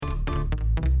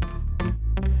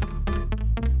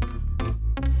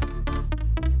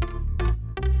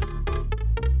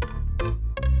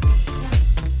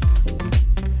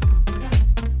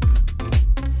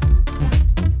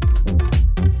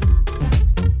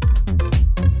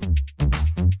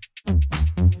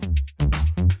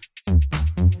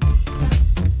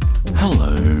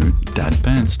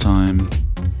time,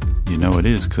 you know it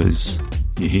is because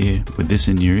you're here with this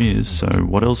in your ears. So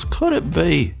what else could it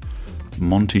be?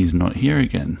 Monty's not here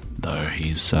again, though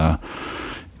he's a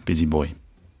busy boy.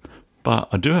 But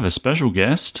I do have a special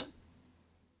guest.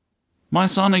 My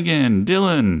son again,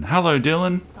 Dylan. Hello,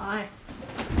 Dylan. Hi.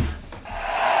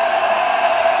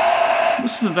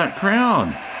 Listen to that crowd.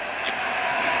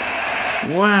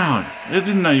 Wow. I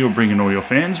didn't know you were bringing all your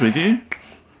fans with you.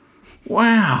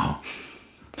 Wow.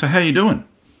 So how you doing?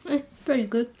 Pretty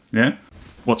good. Yeah?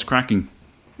 What's cracking?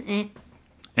 Eh.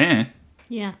 Eh?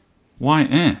 Yeah. Why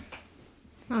eh?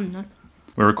 I don't know.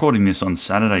 We're recording this on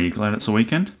Saturday. You glad it's a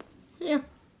weekend? Yeah.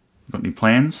 Got any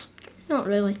plans? Not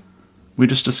really. We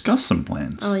just discussed some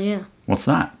plans. Oh yeah. What's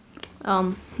that?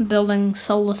 Building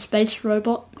solar space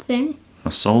robot thing.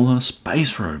 A solar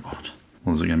space robot.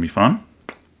 Well, is it going to be fun?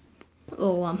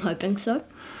 Oh, I'm hoping so.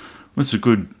 That's a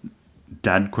good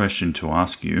dad question to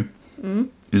ask you.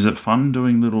 Is it fun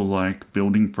doing little,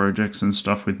 building projects and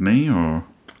stuff with me, or...?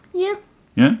 Yeah.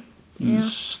 Yeah? Yeah. You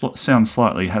sound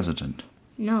slightly hesitant.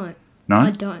 No. No?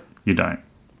 I don't. You don't?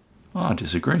 Oh, I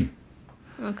disagree.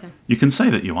 Okay. You can say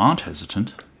that you aren't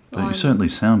hesitant, but you Fine. certainly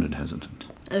sounded hesitant.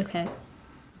 Okay.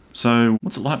 So,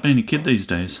 what's it like being a kid these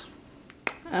days?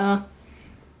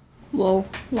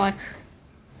 Well,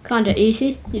 kind of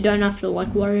easy. You don't have to,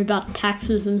 worry about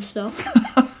taxes and stuff.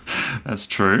 That's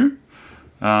true.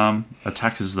 Are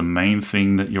taxes the main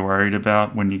thing that you're worried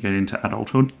about when you get into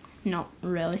adulthood? Not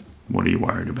really. What are you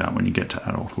worried about when you get to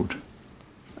adulthood?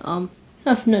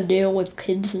 Having to deal with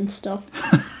kids and stuff.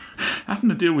 Having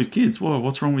to deal with kids? Whoa,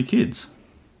 what's wrong with kids?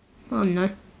 I don't know.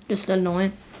 Just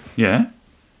annoying. Yeah?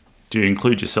 Do you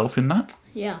include yourself in that?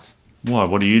 Yes. Why?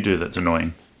 What do you do that's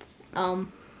annoying?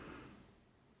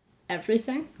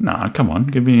 Everything. Nah, come on.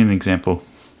 Give me an example.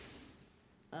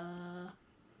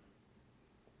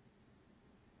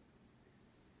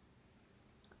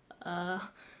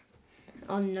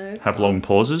 Oh no. Have long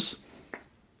pauses?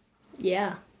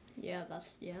 Yeah. Yeah,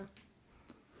 yeah.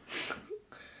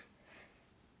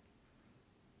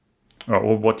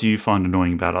 Or what do you find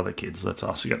annoying about other kids? Let's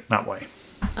ask it that way.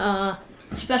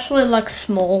 Especially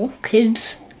small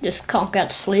kids just can't get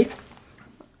to sleep.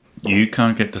 You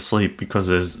can't get to sleep because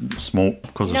of small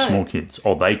No. kids.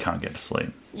 Or they can't get to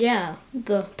sleep. Yeah,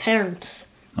 the parents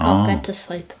can't get to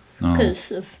sleep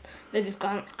because they're just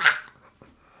going.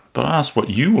 But I asked what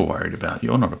you were worried about.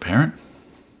 You're not a parent.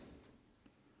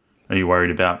 Are you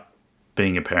worried about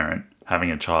being a parent, having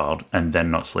a child, and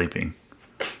then not sleeping?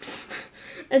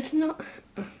 It's not.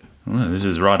 Well, this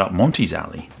is right up Monty's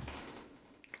alley.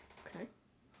 Okay.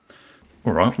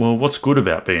 All right, well, what's good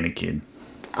about being a kid?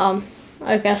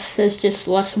 I guess there's just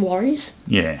less worries.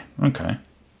 Yeah, okay.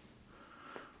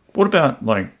 What about,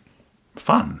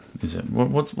 fun, is it?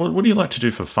 What do you like to do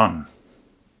for fun?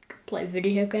 Play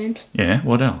video games. Yeah,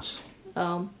 what else?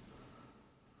 That's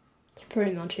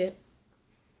pretty much it.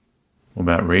 What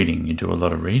about reading? You do a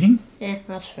lot of reading? Yeah,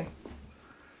 that's true.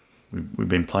 We've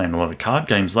been playing a lot of card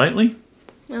games lately.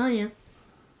 Oh yeah.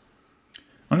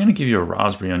 I'm going to give you a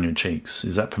raspberry on your cheeks.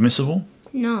 Is that permissible?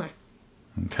 No.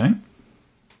 Okay.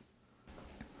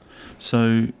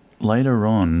 So later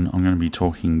on, I'm going to be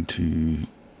talking to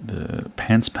the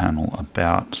Pants panel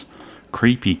about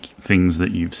creepy things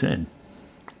that you've said.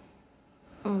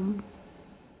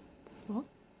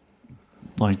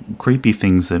 What? Creepy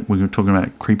things that we were talking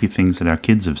about. Creepy things that our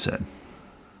kids have said.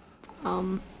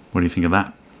 What do you think of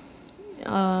that?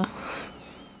 I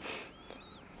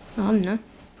don't know.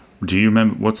 Do you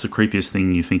remember what's the creepiest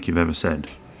thing you think you've ever said?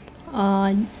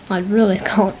 I really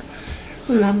can't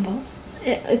remember.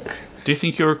 Do you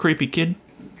think you're a creepy kid?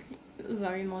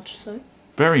 Very much so.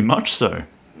 Very much so.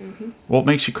 Mm-hmm. What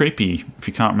makes you creepy if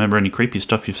you can't remember any creepy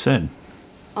stuff you've said?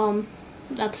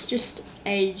 That's just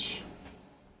age.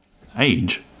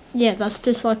 Age? Yeah, that's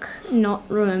just not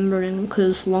remembering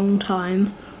because long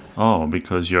time. Oh,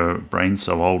 because your brain's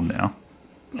so old now.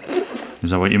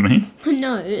 Is that what you mean?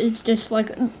 No, it's just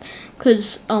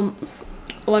because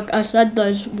I said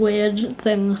those weird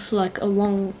things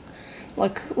along,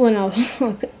 when I was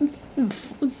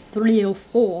 3 or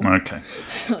 4. Okay.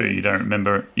 So, But you don't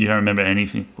remember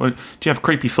anything. Well, do you have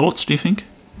creepy thoughts, do you think?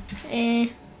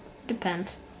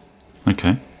 depends.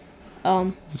 Okay.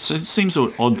 It seems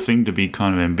an odd thing to be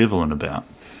kind of ambivalent about.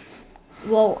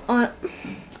 Well,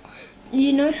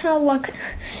 you know how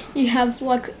you have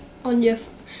on your,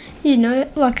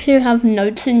 you have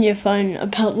notes in your phone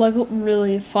about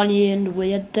really funny and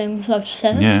weird things I've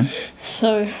said. Yeah.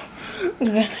 So I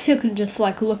guess you could just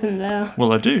look in there.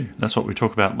 Well, I do. That's what we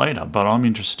talk about later. But I'm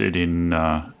interested in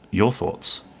your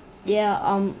thoughts.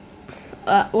 Yeah.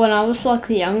 when I was like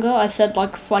younger, I said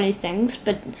like funny things,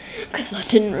 but because I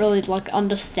didn't really like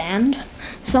understand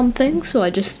some things, so I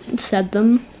just said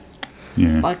them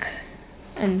Yeah. like,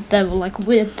 and they were like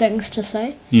weird things to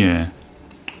say. Yeah.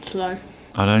 So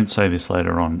I don't say this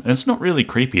later on. It's not really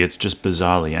creepy, it's just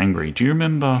bizarrely angry. Do you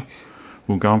remember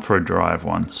we were going for a drive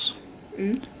once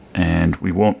and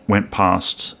we went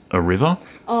past a river?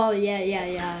 oh yeah.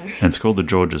 And it's called the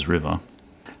Georges River.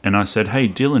 And I said, hey,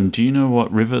 Dylan, do you know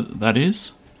what river that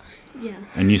is? Yeah.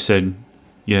 And you said,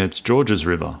 yeah, it's Georges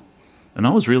River. And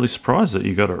I was really surprised that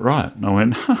you got it right. And I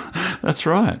went, that's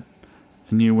right.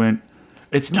 And you went,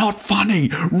 it's not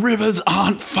funny. Rivers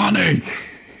aren't funny.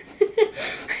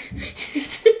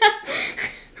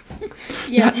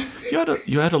 Yeah.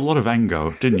 You had a lot of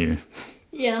anger, didn't you?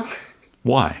 Yeah.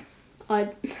 Why? I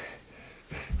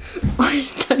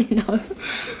don't know.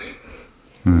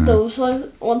 There was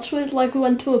like once we like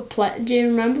went to a play. Do you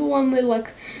remember when we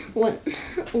like went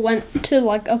to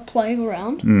like a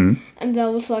playground and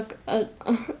there was like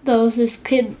there was this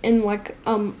kid in like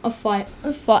a fire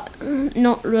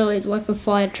not really like a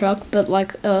fire truck but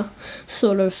like a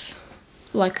sort of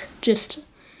like just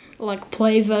like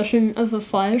play version of a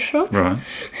fire truck. Right.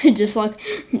 Just like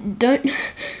don't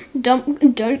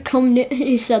come near.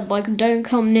 He said like don't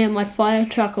come near my fire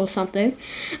truck or something,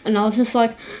 and I was just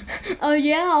like, oh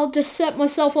yeah, I'll just set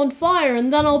myself on fire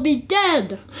and then I'll be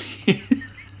dead.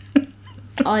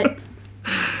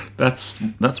 That's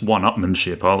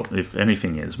one-upmanship, if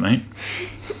anything is, mate.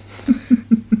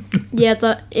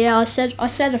 I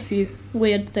said a few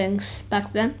weird things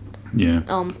back then. Yeah.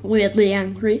 Weirdly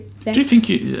angry things. Do you think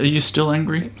are you still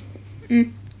angry?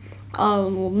 Well,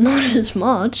 not as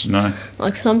much. No.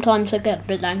 Like sometimes I get a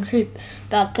bit angry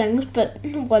about things, but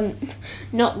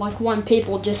not like when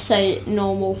people just say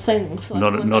normal things. Like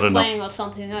Not when enough. they're playing or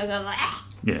something, I go like, ah.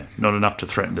 Yeah, not enough to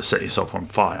threaten to set yourself on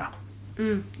fire.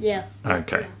 Yeah.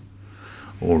 Okay.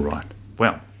 All right.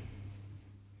 Well,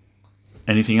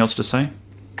 anything else to say?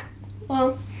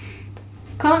 Well,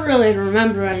 can't really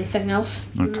remember anything else.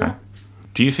 than Okay. that.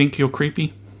 Do you think you're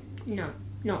creepy? No,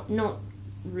 not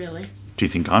really. Do you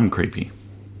think I'm creepy?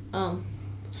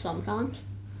 Sometimes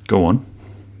Go on.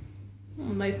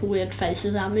 make weird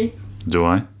faces at me. Do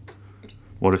I?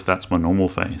 What if that's my normal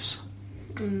face?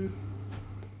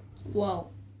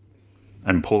 Well,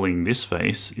 And pulling this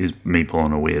face is me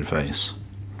pulling a weird face.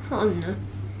 I don't know.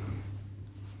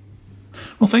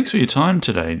 Well, thanks for your time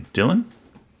today, Dylan.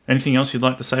 Anything else you'd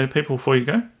like to say to people before you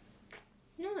go?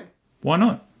 No, Why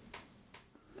not?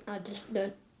 I just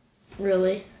don't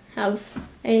really have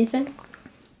anything.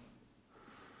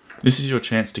 This is your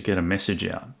chance to get a message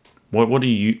out.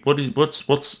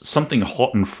 What's something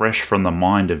hot and fresh from the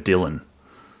mind of Dylan?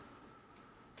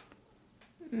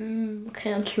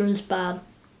 Cancer is bad.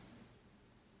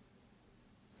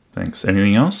 Thanks.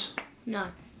 Anything else? No.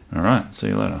 All right. See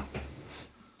you later.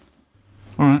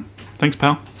 All right. Thanks,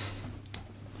 pal.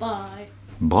 Bye.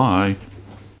 Bye.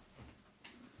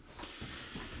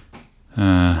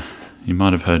 You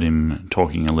might have heard him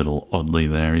talking a little oddly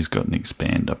there. He's got an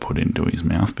expander put into his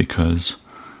mouth because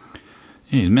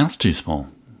his mouth's too small.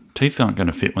 Teeth aren't going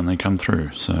to fit when they come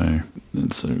through. So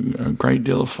it's a great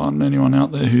deal of fun. Anyone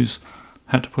out there who's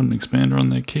had to put an expander on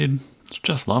their kid, it's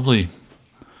just lovely.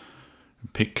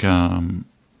 Pick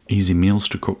easy meals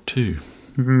to cook too.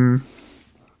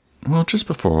 Well, just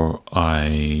before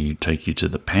I take you to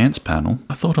the pants panel,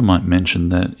 I thought I might mention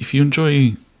that if you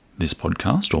enjoy this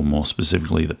podcast, or more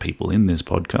specifically the people in this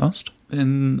podcast,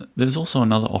 then there's also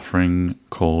another offering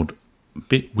called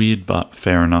Bit Weird But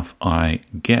Fair Enough, I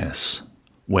Guess,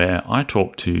 where I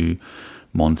talk to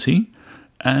Monty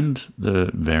and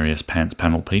the various pants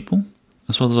panel people,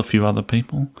 as well as a few other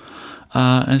people,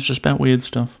 and it's just about weird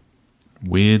stuff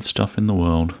in the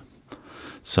world.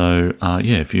 So,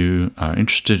 if you are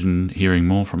interested in hearing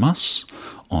more from us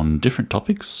on different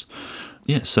topics,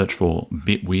 search for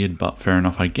Bit Weird But Fair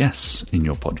Enough, I Guess, in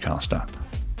your podcast app.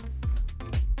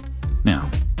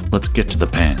 Now, let's get to the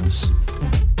pants.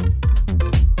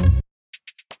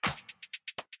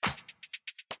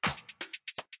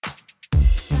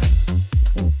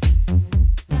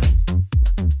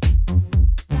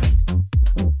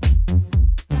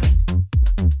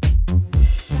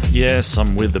 Yes,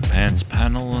 I'm with the pants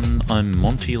panel, and I'm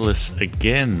Montyless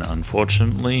again,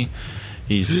 unfortunately.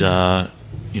 He's, a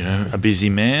busy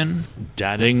man,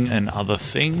 dadding and other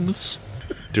things.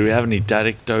 Do we have any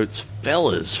daddictotes,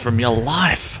 fellas, from your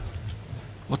life?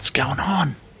 What's going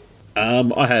on?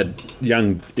 I had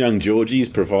young Georgie's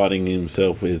providing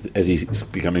himself with, as he's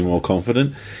becoming more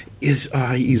confident. He's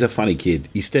a funny kid.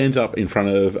 He stands up in front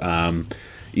of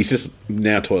he's just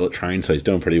now toilet trained, so he's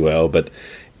doing pretty well. But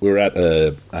we were at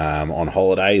on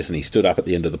holidays, and he stood up at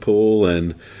the end of the pool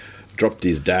and dropped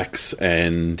his Dax,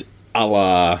 and a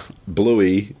la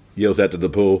Bluey yells out to the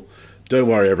pool, "Don't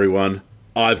worry, everyone,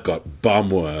 I've got bum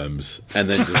worms," and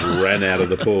then just ran out of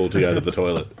the pool to go to the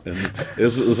toilet. And it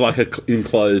was like an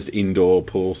enclosed indoor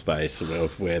pool space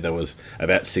where there was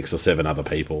about 6 or 7 other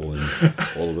people, and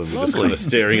all of them were just kind of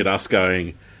staring at us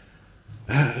going,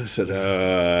 said,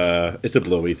 "It's a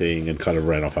Bluey thing," and kind of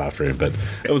ran off after him. But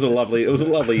it was a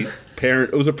lovely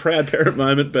parent. It was a proud parent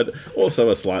moment, but also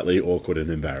a slightly awkward and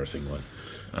embarrassing one.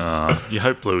 You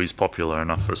hope Bluey's popular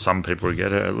enough for some people to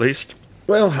get it, at least.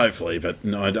 Well, hopefully, but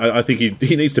no, I think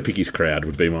he needs to pick his crowd,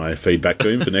 would be my feedback to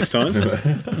him for next time.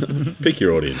 Pick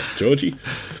your audience, Georgie.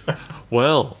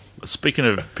 Well, speaking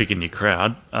of picking your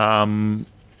crowd,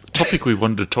 topic we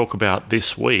wanted to talk about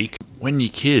this week, when your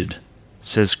kid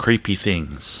says creepy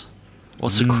things.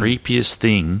 What's the creepiest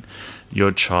thing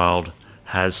your child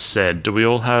has said? Do we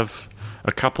all have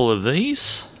a couple of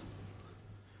these?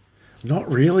 Not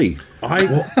really.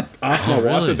 I asked my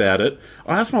wife about it.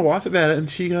 And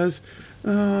she goes,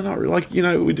 "Oh, not really." Like,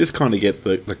 we just kind of get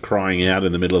the crying out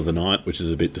in the middle of the night, which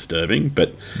is a bit disturbing.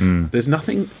 But there's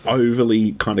nothing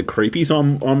overly kind of creepy. So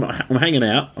I'm hanging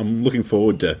out. I'm looking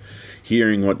forward to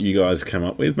hearing what you guys come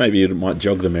up with. Maybe it might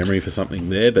jog the memory for something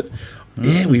there. But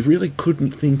yeah, we really couldn't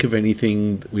think of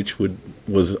anything which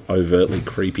was overtly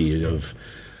creepy or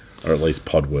at least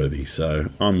pod-worthy. So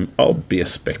I'll be a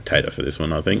spectator for this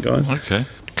one, I think, guys. Okay.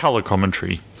 Colour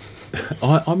commentary.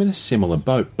 I'm in a similar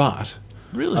boat, but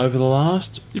Really? over the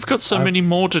last... You've got so many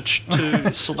more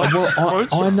to select.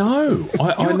 I know.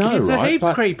 I know, kids right? are heaps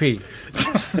But creepy.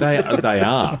 They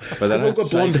are. But they don't got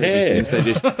say blonde creepy hair. things, they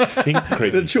just think The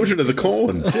creepy. children of the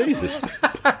corn. Jesus.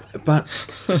 But,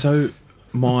 so,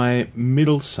 my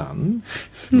middle son,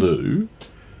 Lou,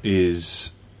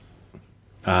 is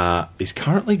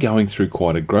currently going through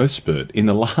quite a growth spurt. In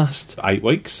the last 8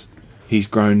 weeks, he's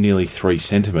grown nearly 3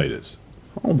 centimetres.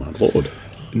 Oh, my Lord.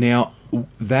 Now,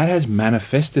 that has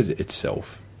manifested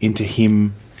itself into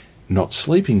him not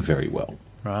sleeping very well.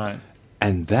 Right.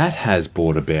 And that has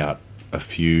brought about a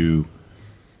few...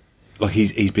 Like,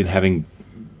 he's been having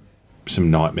some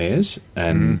nightmares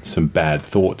and some bad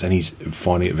thoughts, and he's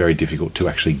finding it very difficult to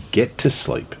actually get to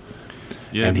sleep.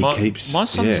 Yeah, And he my keeps-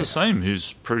 son's yeah. the same,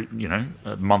 who's,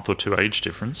 a month or two age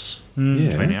difference Yeah.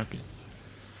 between our kids.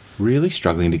 Really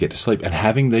struggling to get to sleep and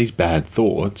having these bad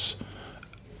thoughts,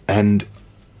 and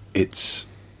it's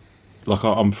like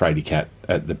I'm fraidy cat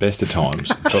at the best of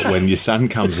times, but when your son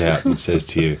comes out and says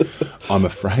to you, "I'm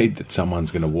afraid that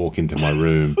someone's going to walk into my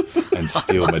room and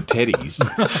steal my teddies,"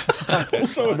 Well,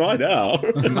 so am I now.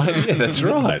 mate, yeah, that's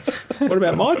right. What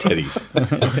about my teddies?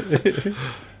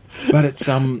 But it's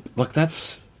like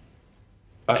that's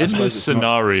I In suppose this it's not-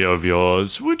 scenario of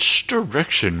yours, which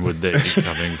direction would they be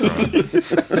coming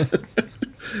from?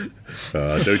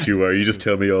 Don't you worry. You just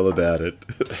tell me all about it.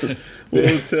 Well,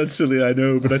 it sounds silly, I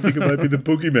know, but I think it might be the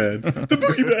boogeyman. The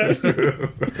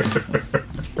boogeyman!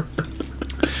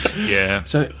 Yeah.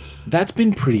 So that's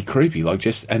been pretty creepy. Like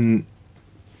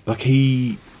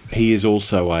he is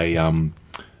also a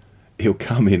he'll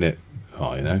come in at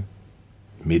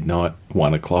midnight,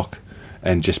 1 o'clock,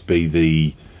 and just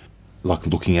be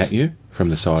looking at you from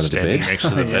the side Standing of the bed. next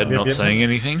to the bed, not saying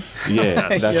anything. Yeah,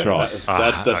 that's right.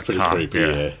 That's I pretty can't, creepy, yeah.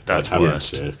 yeah. That's That happens,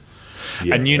 worst. yeah.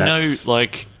 Yeah, And that's-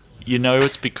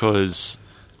 it's because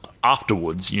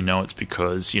afterwards, it's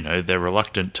because, they're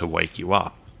reluctant to wake you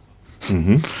up.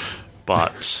 Mm-hmm.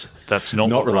 But that's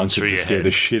not what runs through reluctant to your scare head.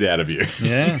 the shit out of you.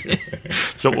 Yeah.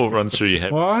 It's not what runs through your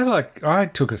head. Well, I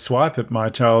took a swipe at my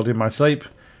child in my sleep,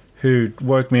 who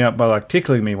woke me up by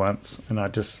tickling me once, and I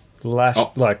just lashed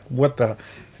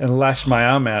and lashed my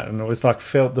arm out, and it was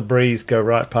felt the breeze go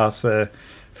right past their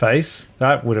face.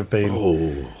 That would have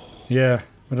been yeah.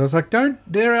 But I was like,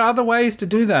 there are other ways to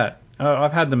do that.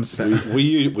 I've had them. Were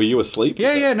you asleep?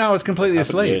 Yeah, no, I was completely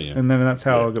asleep, yeah. and then that's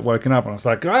how I got woken up, and I was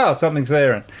like, oh, something's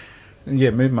there, and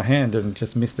moved my hand and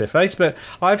just missed their face. But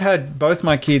I've had both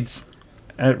my kids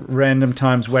at random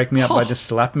times wake me up by just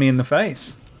slapping me in the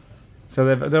face. So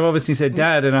they've obviously said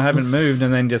dad, and I haven't moved,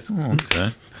 and then just Okay.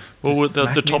 Well, the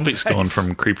Smack me in topic's the gone face.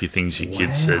 from creepy things your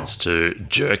kid says to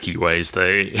jerky ways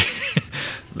they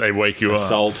wake you up.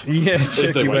 Assault. yeah,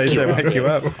 jerky ways they wake you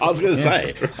up. I was going to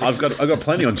say, I've got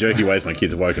plenty on jerky ways my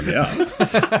kids have woken me up.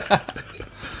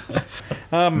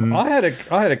 I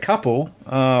had a couple.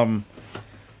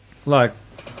 Like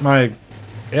my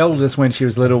eldest, when she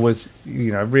was little, was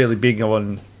really big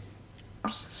on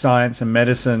science and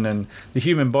medicine and the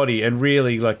human body, and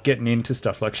really getting into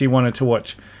stuff. Like she wanted to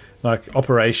watch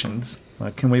operations,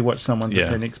 Like, can we watch someone's Yeah.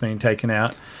 appendix being taken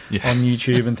out Yeah. on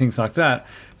YouTube and things like that?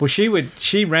 Well,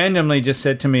 she randomly just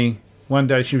said to me one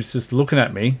day, she was just looking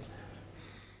at me,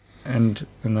 and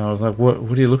I was like, what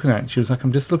are you looking at? And she was like,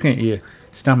 I'm just looking at your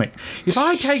stomach. If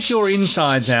I take your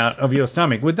insides out of your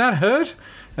stomach, would that hurt?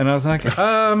 And I was like,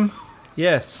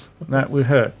 yes, that would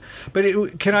hurt.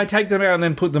 But can I take them out and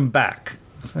then put them back?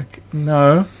 I was like,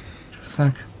 no. She was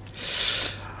like,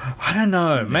 I don't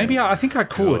know. Maybe I think I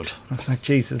could. God. I was like,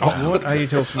 Jesus, what are you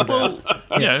talking about?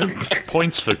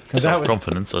 Points for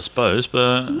self-confidence, I suppose,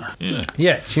 but yeah.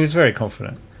 Yeah, she was very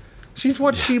confident. She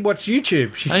watched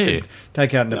YouTube. She Hey. could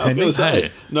take out an I was going appendix. to say,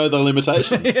 Hey. know the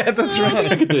limitations. Yeah, that's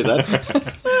right. I could do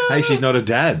that. Hey, she's not a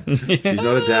dad. She's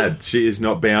not a dad. She is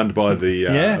not bound by the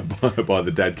Yeah. by the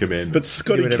dad command. But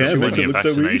Scotty whatever she Cam wants. makes it Plenty of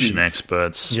look so vaccination easy.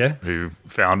 experts Yeah. who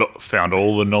found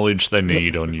all the knowledge they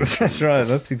need on you. That's right.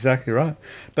 That's exactly right.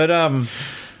 But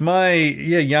my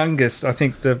youngest, I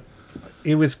think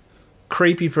it was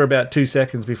creepy for about 2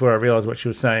 seconds before I realised what she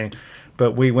was saying.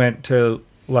 But we went to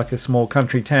like a small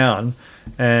country town,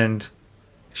 and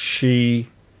she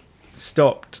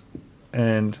stopped,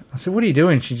 and I said, "What are you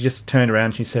doing?" She just turned around.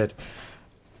 And she said,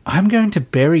 "I'm going to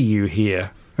bury you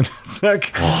here." And I was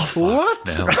like,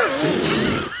 "What?"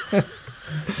 Now,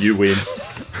 You win.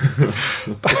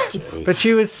 But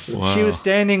she was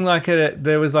standing like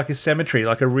there was like a cemetery,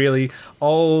 like a really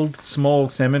old small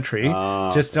cemetery,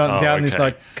 just down this okay.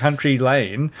 like country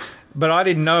lane. But I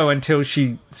didn't know until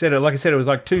she said it. Like I said, it was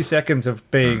like 2 seconds of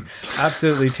being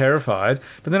absolutely terrified.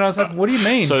 But then I was like, "What do you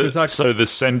mean?" She so, was like, so the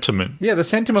sentiment. "Yeah, the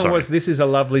sentiment Sorry. was this is a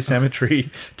lovely cemetery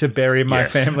to bury my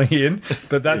Yes. family in."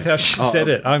 But that's how she said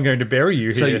it. I'm going to bury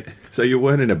you So, here. so you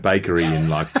weren't in a bakery in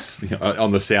like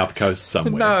on the south coast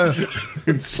somewhere. No,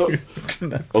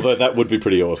 Although that would be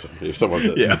pretty awesome if someone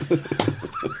said Yeah.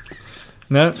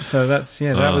 no. So that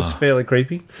was fairly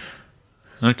creepy.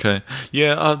 Okay.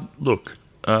 Yeah, look,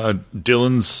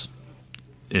 Dylan's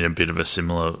in a bit of a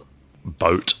similar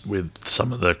boat with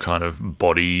some of the kind of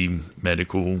body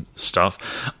medical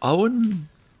stuff. Owen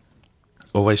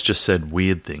always just said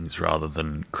weird things rather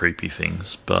than creepy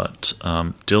things, but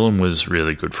Dylan was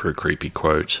really good for a creepy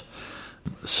quote,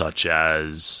 such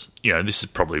as, this is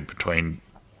probably between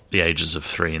the ages of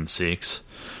 3 and 6,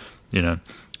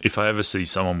 if I ever see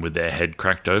someone with their head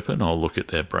cracked open, I'll look at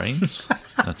their brains.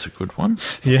 That's a good one.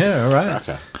 Yeah, all right.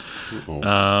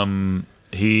 Okay.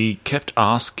 He kept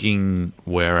asking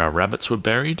where our rabbits were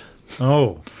buried,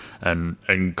 Oh, and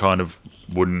kind of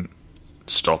wouldn't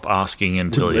stop asking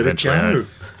until he Wouldn't let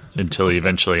it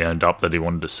eventually owned up that he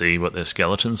wanted to see what their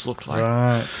skeletons looked like.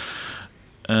 right.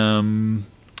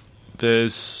 There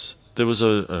was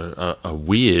a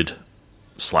weird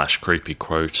 / creepy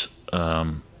quote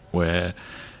where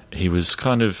he was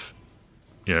kind of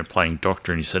playing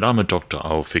doctor, and he said, "I'm a doctor,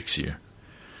 I will fix you."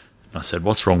 And I said,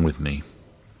 "What's wrong with me?"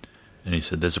 And he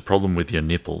said, "There's a problem with your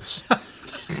nipples."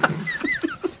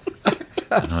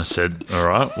 And I said, "All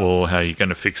right, well, how are you going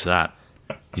to fix that?"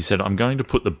 He said, "I'm going to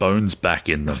put the bones back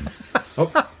in them."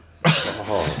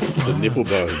 The nipple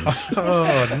bones.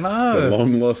 Oh The no.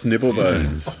 long lost nipple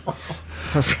bones.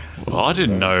 Well, I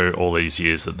didn't know all these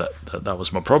years that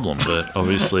was my problem, but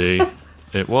obviously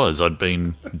it was. I'd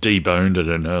been deboned at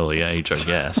an early age, I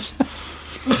guess.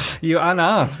 You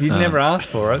unasked. You'd never asked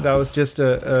for it. That was just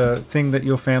a thing that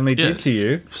your family Yeah. did to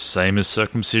you. Same as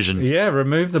circumcision. Yeah,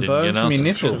 remove the Didn't bones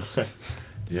get from your asked. nipples.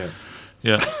 Yeah.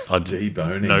 Yeah, I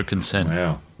Deboning. no consent.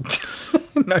 Wow.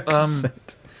 No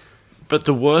consent. But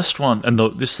the worst one, and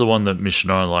this is the one that Mish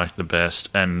and I liked the best,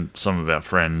 and some of our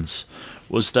friends,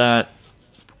 was that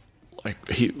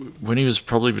when he was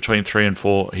probably between 3 and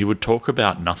 4, he would talk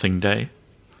about Nothing Day,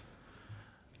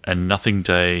 and Nothing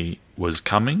Day was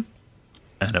coming,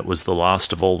 and it was the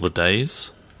last of all the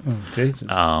days, Oh, Jesus.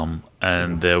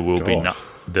 and there will be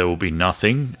God.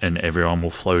 nothing, and everyone will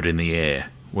float in the air,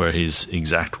 were his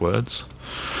exact words.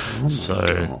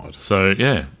 God. So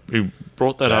yeah, he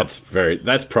brought that up.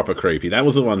 That's proper creepy. That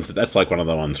was that's like one of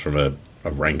the ones from a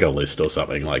Wrangler list or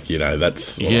something. Like,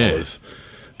 that's what Yeah. I was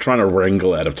trying to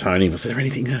wrangle out of Tony. Was there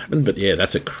anything that happened? But yeah,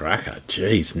 that's a cracker.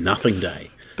 Jeez, Nothing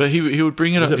Day. But he would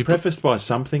bring it Was up. it prefaced by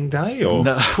something day or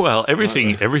No, well,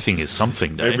 everything is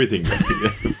something day. everything?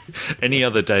 Any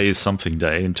other day is something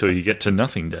day until you get to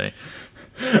Nothing Day.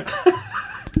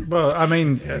 Well, I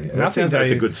mean, Nothing Day.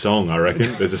 That's a good song, I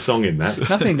reckon. There's a song in that.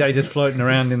 Nothing Day just floating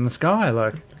around in the sky,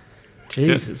 like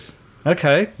Jesus.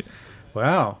 Okay,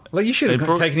 wow. Well, you should have They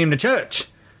brought- taken him to church.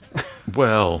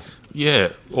 Well, yeah,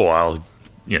 or I'll,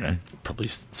 probably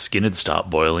skin would start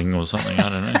boiling or something. I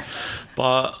don't know.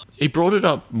 But he brought it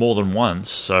up more than once,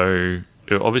 so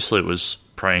obviously it was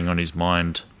preying on his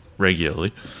mind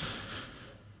regularly.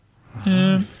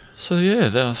 So yeah,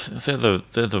 they're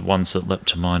the ones that leapt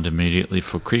to mind immediately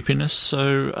for creepiness.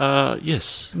 So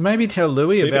yes, Maybe tell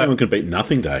Louis See if anyone about. can beat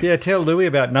Nothing Day. Yeah, tell Louis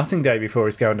about Nothing Day before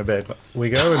he's going to bed. We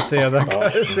go and see how that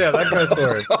goes. See how that goes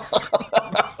for him.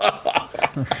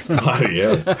 Oh,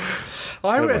 yeah.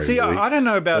 I don't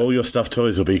know about. All your stuffed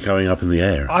toys will be going up in the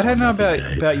air. I don't know on Nothing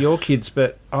Day. about your kids,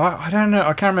 but I don't know.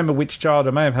 I can't remember which child.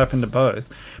 It may have happened to both.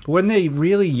 But when they're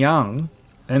really young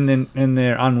and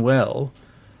they're unwell,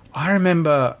 I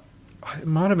remember it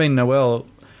might have been Noelle,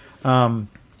 like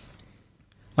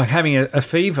having a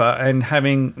fever and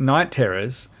having night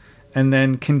terrors, and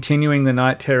then continuing the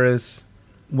night terrors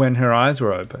when her eyes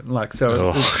were open. Like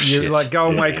so, you shit. like go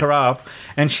and wake her up,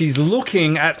 and she's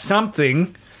looking at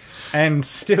something. And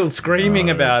still screaming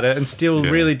about it, and still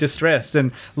really distressed,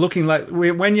 and looking like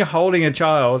when you're holding a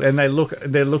child, and they're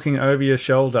looking over your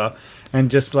shoulder,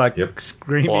 and just like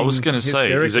screaming. Well, I was gonna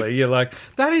say, hysterically. You're like,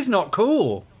 that is not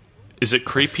cool. is it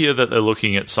creepier that they're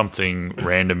looking at something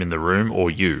random in the room or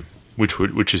you? Which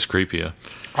is creepier?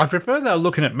 I prefer they're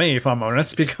looking at me, if I'm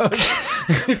honest, because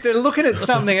if they're looking at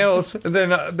something else,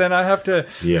 then I have to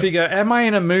figure: am I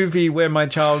in a movie where my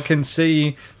child can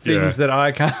see things that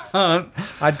I can't?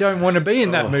 I don't want to be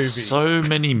in that movie. So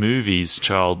many movies,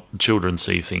 children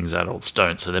see things adults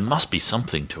don't. So there must be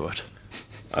something to it.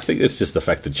 I think it's just the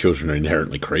fact that children are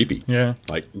inherently creepy. Yeah.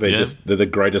 Like, they're the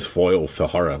greatest foil for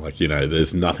horror. Like,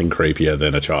 there's nothing creepier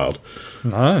than a child.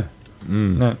 No.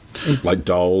 No. Like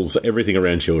dolls, everything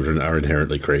around children are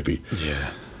inherently creepy.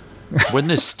 Yeah. When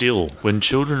they're still, when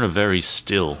children are very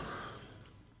still.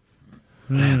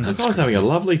 Man, I was having a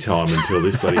lovely time until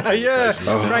this bloody Yeah, conversation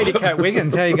started. Brady Cat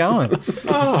Wiggins, how you going?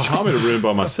 I'm in a room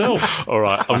by myself. All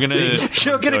right, I'm gonna.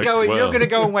 You're gonna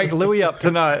go and wake Louis up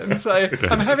tonight and say,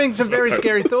 "I'm having some very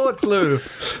scary thoughts, Lou."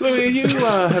 Louis, are you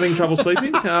having trouble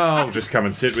sleeping? Oh, I'll just come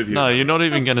and sit with you. No, you're not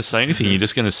even going to say anything. You're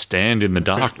just going to stand in the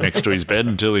dark next to his bed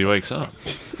until he wakes up.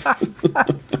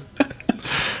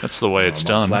 That's the way it's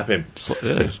I might done. slap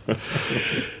him. Yeah.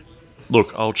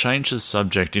 Look, I'll change the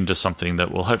subject into something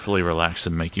that will hopefully relax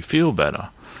and make you feel better.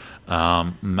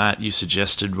 Matt, you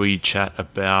suggested we chat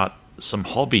about some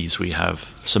hobbies we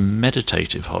have, some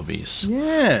meditative hobbies.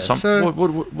 Yeah.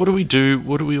 What do we do?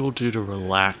 What do we all do to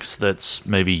relax that's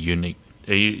maybe unique?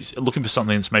 Are you looking for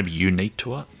something that's maybe unique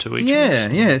to each of us? Yeah,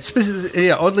 it's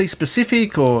oddly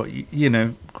specific or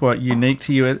quite unique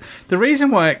to you. The reason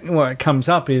why it comes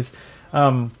up is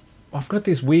I've got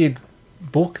this weird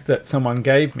book that someone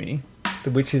gave me,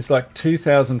 which is like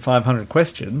 2,500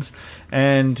 questions,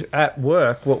 and at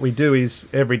work what we do is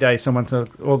every day someone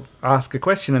will ask a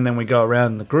question and then we go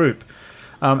around the group,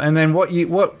 and then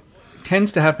what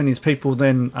tends to happen is people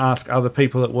then ask other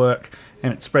people at work,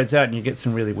 and it spreads out and you get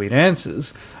some really weird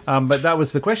answers, but that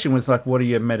was the question, was like, what are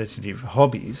your meditative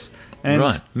hobbies? And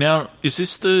right. Now, is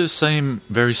this the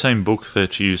very same book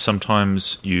that you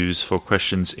sometimes use for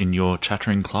questions in your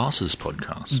Chattering Classes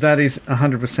podcast? that is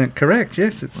 100% correct.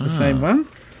 Yes, it's the same one.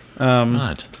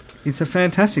 Right. It's a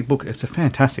fantastic book. It's a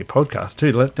fantastic podcast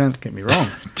too. Don't get me wrong.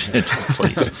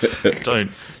 Please,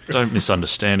 don't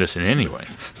misunderstand us in any way.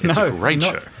 It's a great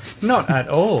show. Not at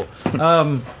all.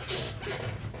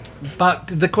 But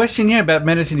the question, about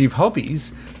meditative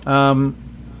hobbies,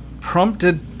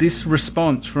 prompted this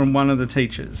response from one of the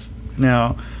teachers.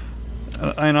 Now,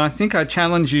 and I think I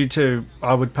challenge you to,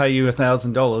 I would pay you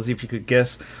 $1,000 if you could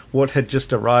guess what had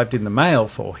just arrived in the mail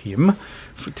for him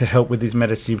to help with his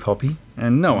meditative hobby.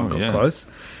 And no one got close.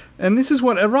 And this is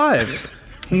what arrived.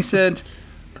 He said,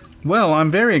 well, I'm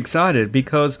very excited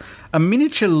because a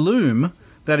miniature loom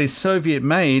that is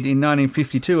Soviet-made in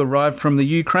 1952 arrived from the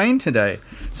Ukraine today.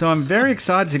 So I'm very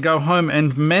excited to go home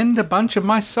and mend a bunch of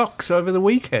my socks over the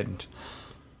weekend.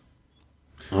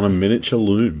 On a miniature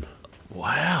loom.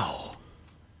 Wow.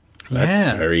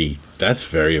 That's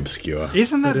very obscure.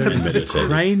 Isn't that the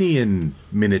Ukrainian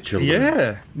miniature loom.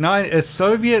 Yeah. A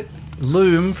Soviet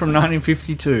loom from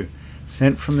 1952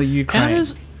 sent from the Ukraine.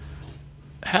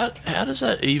 How does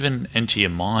that even enter your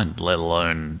mind, let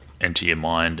alone enter your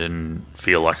mind and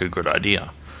feel like a good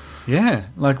idea? Yeah.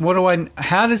 Like,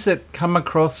 how does it come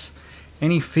across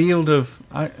any field of,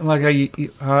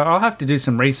 I'll have to do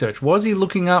some research. Was he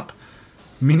looking up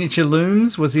miniature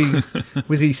looms? Was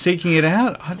he seeking it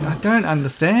out? I don't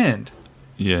understand.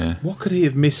 Yeah. What could he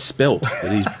have misspelt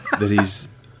that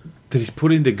he's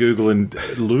put into Google and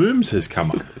looms has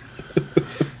come up?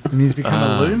 And he's become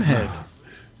a loom head.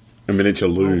 A miniature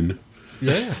loon.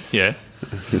 Yeah. Yeah.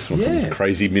 Just want some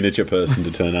crazy miniature person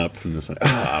to turn up and it's like,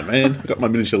 man, I got my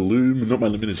miniature loom, not my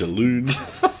miniature loon.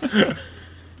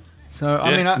 So,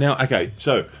 I mean... Now, okay,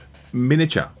 so,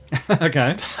 miniature.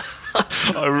 Okay.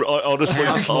 I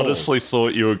honestly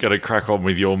thought you were going to crack on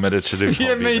with your meditative. Yeah,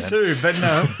 hobby me then. too. But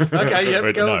no. Okay, yep.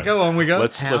 Wait, Go, no. go on. We go.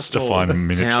 Let's small? define a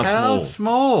miniature. How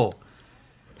small?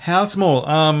 How small?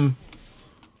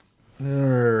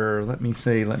 Let me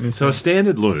see. So a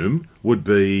standard loom would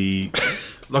be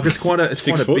like it's quite a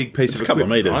 6 foot. big piece It's of a couple of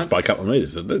equipment, meters right? by a couple of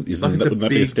meters, isn't it? Isn't Like it's that, a wouldn't that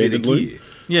be a big bit standard of loom? gear.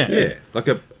 Yeah. Yeah, like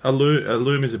a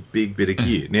loom is a big bit of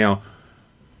gear. Now,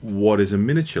 what is a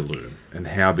miniature loom, and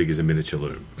how big is a miniature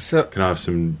loom? So Can I have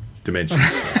some dimensions?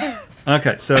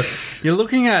 okay, so you're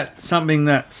looking at something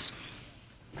that's.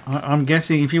 I'm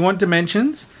guessing if you want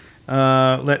dimensions,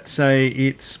 let's say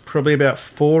it's probably about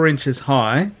 4 inches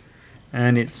high,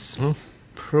 and it's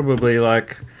probably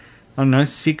like I don't know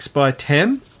 6 by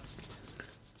 10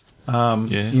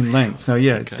 in length. So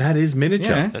yeah, it's- That is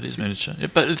miniature. Yeah. That is miniature. Yeah,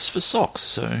 but it's for socks,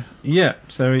 so yeah.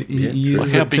 So you use like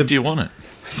how it big do you want it?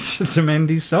 to mend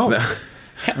his sock.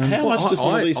 How much does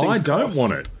one of these things I don't cost?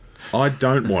 want it. I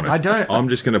don't want it. I don't- I'm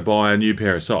just going to buy a new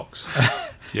pair of socks.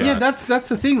 Yeah, that's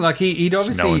the thing. Like he'd It's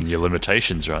knowing obviously your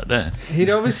limitations right there.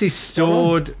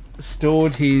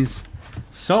 stored his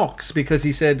socks because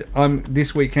he said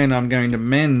this weekend I'm going to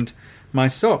mend my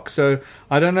socks. So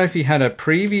I don't know if he had a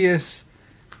previous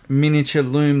miniature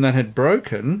loom that had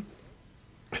broken.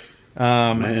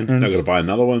 Man, and I've got to buy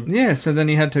another one. Yeah, so then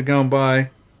he had to go and buy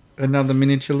another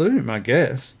miniature loom, I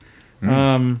guess.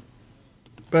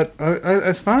 But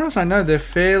as far as I know, they're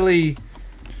fairly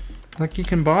like you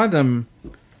can buy them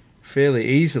fairly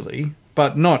easly,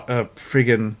 but not a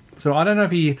friggin'. So I don't know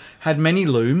if he had many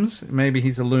looms. Maybe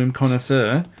he's a loom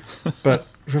connoisseur, but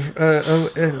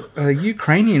a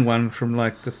Ukrainian one from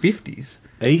like the 50s.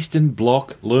 Eastern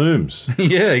Bloc Looms.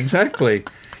 Yeah, exactly.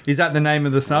 Is that the name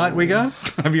of the site we go?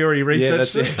 Have you already Yeah,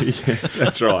 researched that's it? it. Yeah,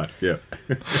 that's right. Yeah.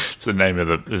 It's the name of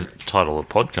the title of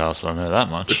the podcast. I know that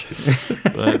much.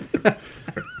 But,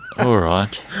 all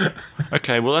right.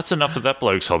 Okay, well, that's enough of that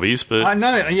bloke's hobbies. But I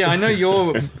know. Yeah, I know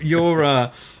your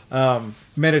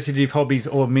meditative hobbies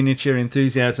or miniature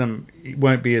enthusiasm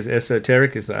won't be as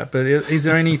esoteric as that. But is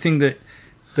there anything that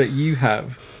you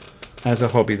have as a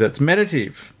hobby that's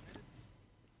meditative?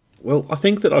 Well, I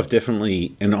think that I've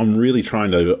definitely, and I'm really trying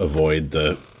to avoid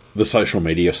the social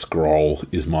media scroll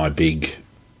is my big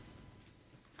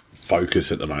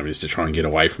focus at the moment, is to try and get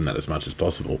away from that as much as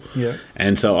possible. Yeah.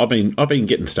 And so I've been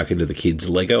getting stuck into the kids'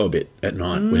 Lego a bit at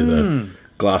night with a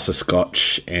glass of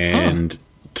scotch and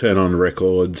turn on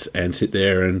records and sit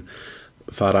there and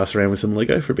fart ass around with some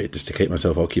Lego for a bit just to keep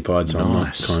myself occupied. So I'm not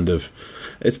Nice. kind of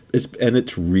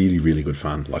it's really, really good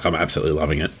fun. Like I'm absolutely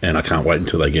loving it, and I can't wait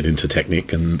until they get into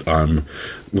Technic and I'm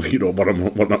looking at what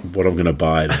I'm going to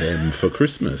buy them for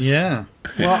Christmas. Yeah.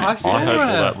 Well, I saw I hope all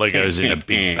that Lego's in a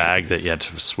big bag that you had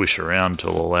to swish around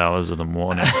till all hours of the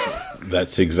morning.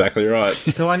 That's exactly right.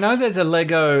 So I know there's a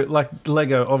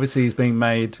Lego obviously is being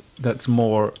made that's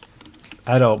more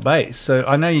adult based. So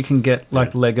I know you can get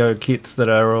like Lego kits that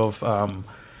are of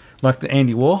like the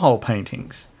Andy Warhol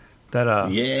paintings that are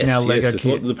Yes, now Lego yes.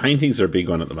 kit. The paintings are a big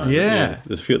one at the moment. Yeah.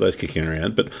 There's a few of those kicking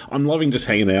around, but I'm loving just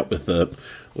hanging out with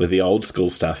the old school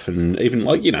stuff, and even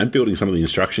like building some of the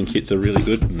instruction kits are really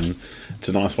good, and it's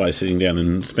a nice way of sitting down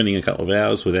and spending a couple of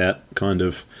hours without kind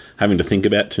of having to think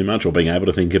about too much, or being able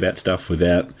to think about stuff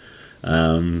without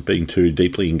being too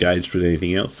deeply engaged with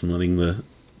anything else, and letting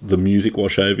the music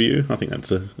wash over you. I think it's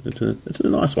a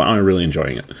nice way. I'm really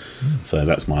enjoying it. So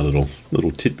that's my little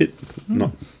tidbit.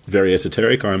 Not very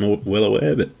esoteric, I'm well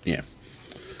aware, but yeah.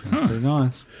 Very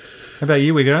nice. How about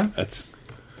you, Wigo?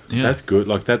 That's good.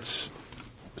 Like that's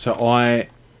so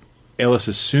Ellis,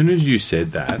 as soon as you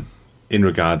said that in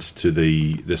regards to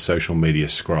the social media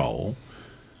scroll,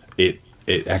 it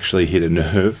actually hit a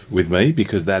nerve with me,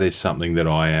 because that is something that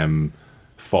I am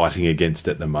fighting against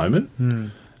at the moment.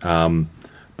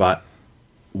 But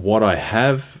what I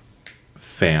have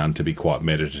found to be quite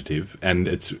meditative, and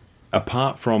it's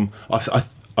apart from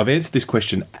I've answered this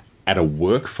question at a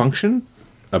work function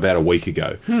about a week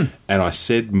ago, and I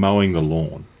said mowing the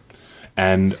lawn,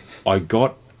 and I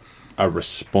got a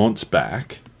response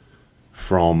back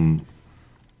from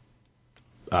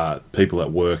people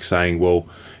at work saying, well,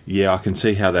 yeah, I can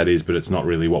see how that is, but it's not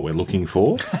really what we're looking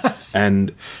for.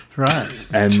 And Right.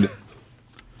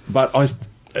 but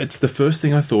it's the first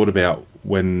thing I thought about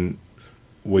when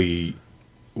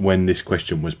this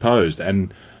question was posed,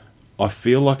 and I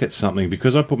feel like it's something,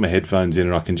 because I put my headphones in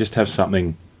and I can just have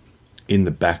something in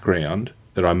the background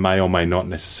that I may or may not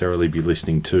necessarily be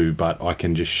listening to, but I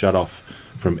can just shut off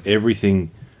from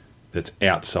everything that's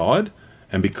outside.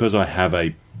 And because I have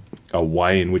a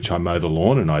way in which I mow the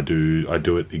lawn, and I do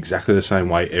it exactly the same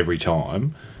way every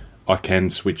time, I can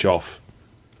switch off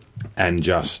and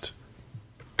just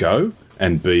go.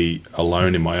 and be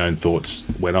alone in my own thoughts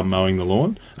when I'm mowing the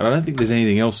lawn. And I don't think there's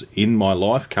anything else in my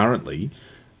life currently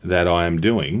that I am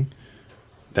doing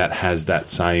that has that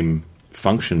same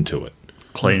function to it.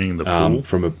 Cleaning the pool.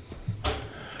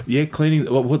 Cleaning.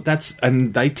 Well,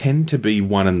 and they tend to be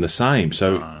one and the same.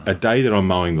 So a day that I'm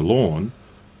mowing the lawn,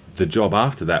 the job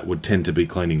after that would tend to be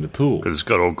cleaning the pool. Because it's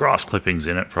got all grass clippings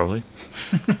in it, probably.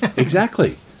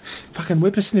 Exactly. Fucking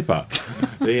whippersnipper.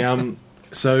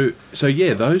 So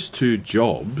yeah, those two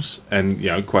jobs, and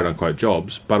quote unquote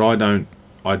jobs, but I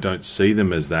don't see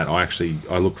them as that.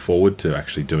 I look forward to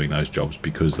actually doing those jobs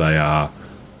because they are,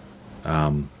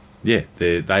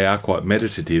 they are quite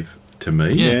meditative to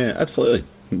me. Yeah, absolutely.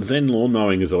 Zen lawn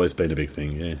mowing has always been a big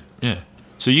thing. Yeah. Yeah.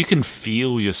 So you can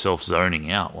feel yourself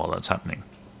zoning out while that's happening.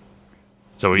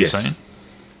 Is that what you're saying?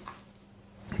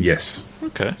 Yes.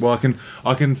 Okay. Well,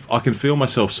 I can feel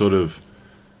myself sort of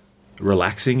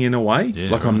relaxing in a way. Yeah,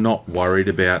 like I'm not worried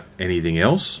about anything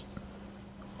else.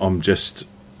 I'm just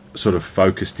sort of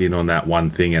focused in on that one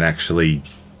thing and actually,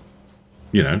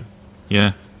 Yeah.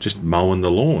 just mowing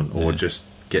the lawn or just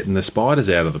getting the spiders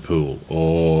out of the pool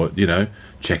or,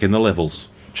 checking the levels.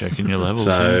 Checking your levels.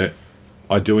 So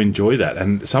I do enjoy that.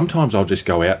 And sometimes I'll just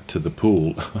go out to the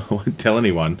pool, I won't tell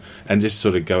anyone, and just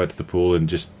sort of go out to the pool and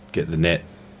just get the net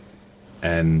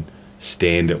and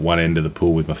stand at one end of the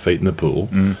pool with my feet in the pool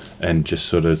and just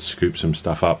sort of scoop some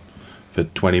stuff up for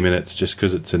 20 minutes just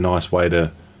because it's a nice way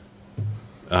to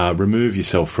remove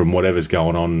yourself from whatever's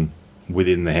going on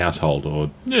within the household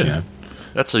or,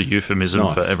 That's a euphemism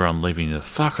Nice. for everyone leaving the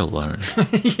fuck alone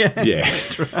Yeah.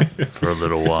 That's right. for a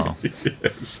little while.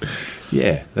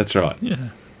 Yeah, that's right. Yeah.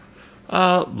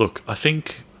 Look, I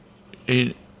think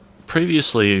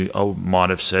previously I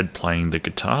might have said playing the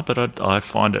guitar, but I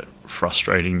find it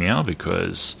frustrating now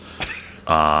because,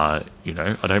 I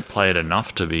don't play it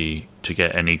enough to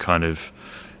get any kind of,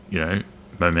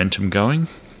 momentum going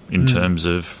in terms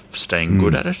of staying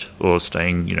good at it or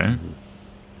staying,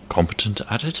 competent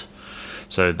at it.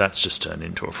 So that's just turned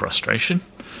into a frustration.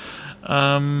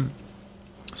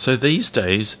 So these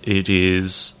days it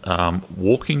is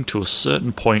walking to a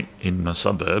certain point in a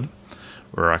suburb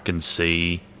where I can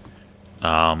see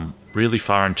really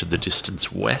far into the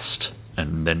distance west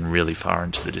and then really far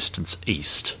into the distance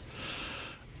east.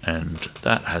 And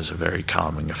that has a very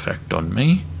calming effect on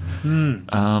me.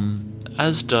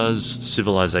 As does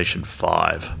Civilization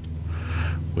 5,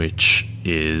 which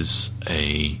is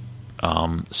a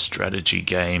strategy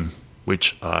game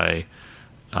which I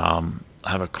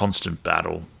have a constant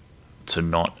battle to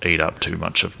not eat up too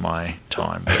much of my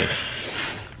time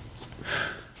with.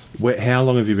 How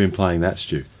long have you been playing that,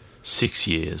 Stu? 6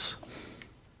 years.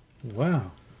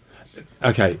 Wow.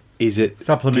 Okay, is it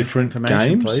Supplementary different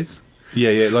information, games? please.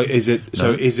 Yeah. Like, is it?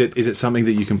 So, No. is it something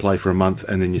that you can play for a month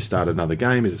and then you start another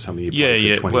game? Is it something you play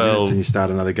Yeah, for 20 well- minutes and you start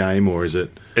another game, or is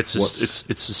it? It's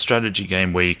a strategy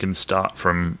game where you can start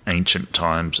from ancient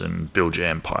times and build your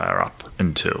empire up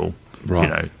until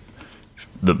Right.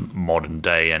 the modern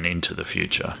day and into the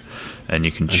future, and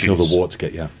you can choose until the warts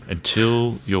get you.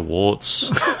 until your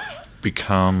warts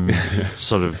become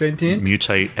sort of Sentient?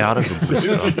 mutate out of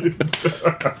the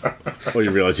blister. Or you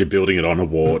realise you're building it on a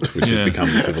wart, which Yeah. has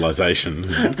become the civilization.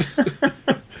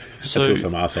 So Until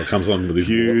some arsehole comes along with his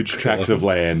Huge wart. tracts of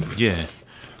land. yeah,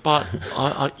 but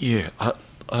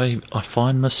I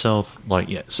find myself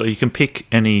so you can pick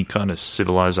any kind of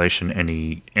civilization,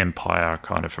 any empire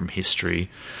kind of from history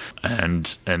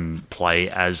and play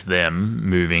as them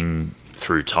moving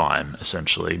through time,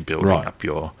 essentially building Right. up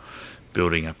your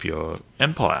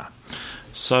empire.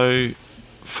 So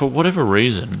for whatever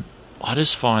reason, I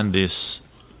just find this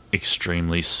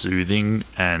extremely soothing,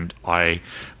 and I,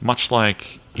 much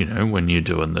like, when you're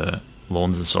doing the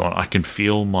lawns and so on, I can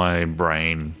feel my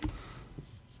brain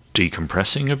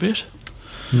decompressing a bit.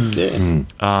 Yeah.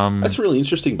 That's really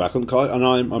interesting, Buckland. And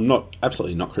I'm not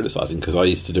absolutely not criticising because I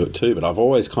used to do it too, but I've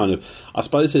always kind of, I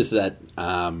suppose there's that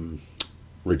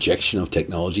rejection of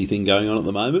technology thing going on at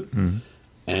the moment.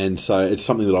 And so it's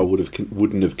something that I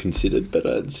wouldn't have considered, but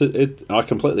I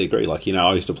completely agree. Like,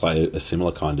 I used to play a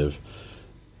similar kind of,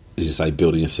 as you say,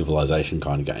 building a civilization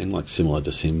kind of game, like similar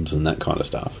to Sims and that kind of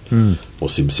stuff. Or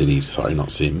SimCity, sorry,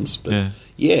 not Sims. But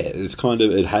yeah, it's kind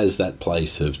of, it has that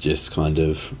place of just kind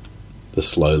of the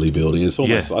slowly building. It's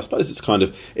almost, I suppose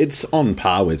it's on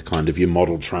par with kind of your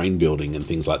model train building and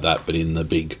things like that, but in the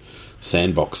big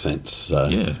sandbox sense. So,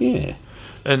 yeah.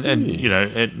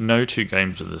 And no two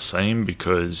games are the same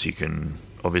because you can,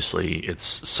 obviously, it's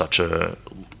such a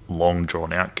long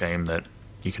drawn out game that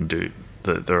you can do.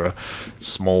 There are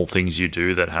small things you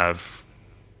do that have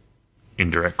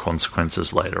indirect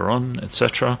consequences later on,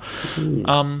 etc.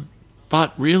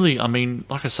 But really, I mean,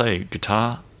 like I say,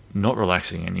 guitar, not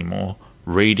relaxing anymore.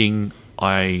 Reading,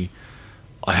 I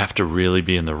have to really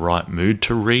be in the right mood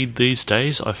to read these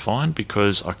days, I find,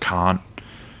 because I can't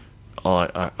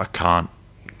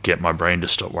get my brain to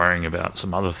stop worrying about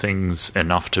some other things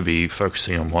enough to be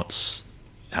focusing on what's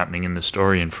happening in the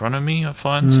story in front of me, I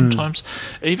find sometimes.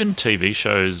 Even TV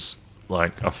shows,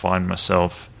 like, I find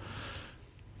myself,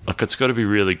 like, it's got to be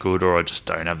really good or I just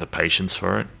don't have the patience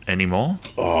for it anymore.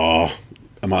 Oh,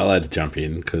 am I allowed to jump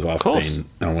in? Because I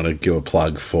want to give a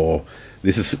plug for...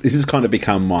 This has kind of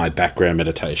become my background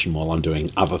meditation while I'm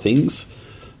doing other things.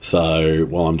 So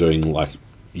while I'm doing, like,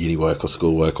 uni work or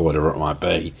school work or whatever it might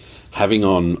be, having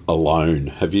on Alone.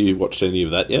 Have you watched any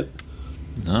of that yet?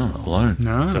 No, Alone.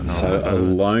 No. So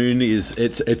Alone is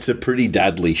it's a pretty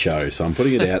dadly show. So I'm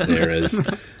putting it out there as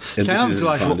sounds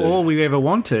like all we ever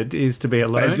wanted is to be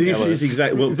alone. This is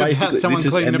exactly well. Basically, someone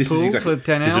cleaning the pool for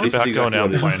 10 hours. Is it about going out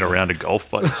and playing a round of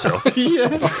golf by yourself?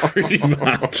 Yeah,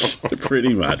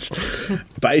 pretty much.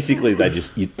 Basically,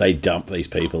 they dump these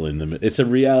people in them. It's a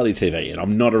reality TV, and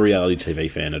I'm not a reality TV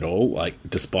fan at all. Like,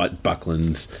 despite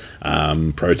Buckland's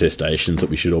protestations that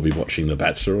we should all be watching The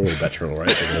Bachelor or Bachelorette, or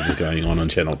whatever's going on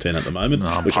Channel 10 at the moment,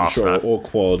 which I'm sure are all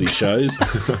quality shows.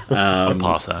 I'll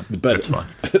pass that. But it's fine.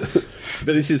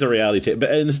 But this is a reality TV,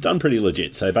 and it's done pretty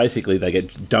legit. So basically, they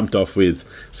get dumped off with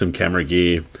some camera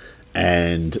gear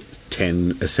and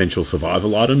 10 essential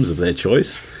survival items of their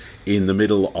choice in the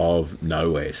middle of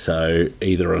nowhere. So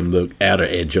either on the outer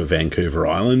edge of Vancouver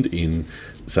Island in,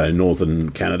 northern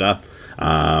Canada.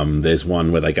 There's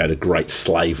one where they go to Great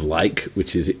Slave Lake,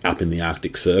 which is up in the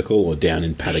Arctic Circle, or down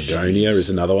in Patagonia is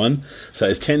another one. So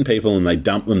there's 10 people and they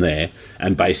dump them there,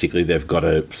 and basically they've got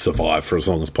to survive for as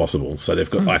long as possible. So they've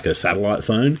got like a satellite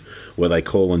phone where they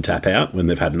call and tap out when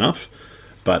they've had enough.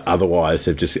 But otherwise,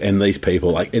 they've just... And these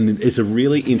people... and it's a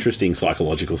really interesting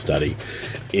psychological study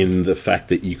in the fact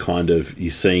that you're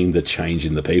seeing the change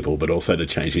in the people, but also the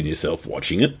change in yourself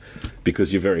watching it,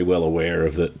 because you're very well aware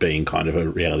of it being kind of a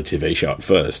reality TV show at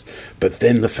first. But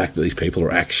then the fact that these people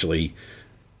are actually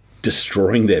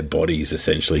destroying their bodies,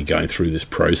 essentially going through this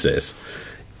process.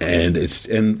 And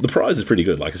the prize is pretty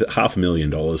good. Like, it's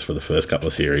 $500,000 for the first couple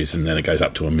of series, and then it goes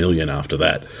up to $1 million after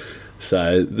that.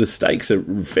 So the stakes are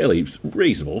fairly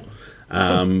reasonable.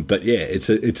 But yeah, it's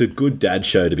a good dad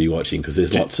show to be watching, because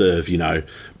there's lots of,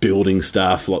 building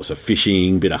stuff, lots of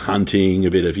fishing, bit of hunting,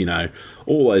 a bit of,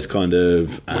 all those kind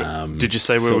of did you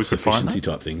say where we could find that?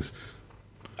 Type things.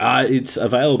 It's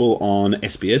available on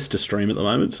SBS to stream at the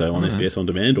moment, so on SBS On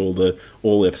Demand, all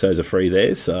the episodes are free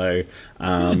there. So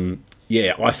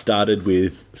yeah, I started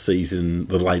with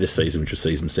the latest season, which was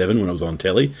season 7, when I was on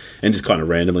telly, and just kind of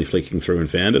randomly flicking through and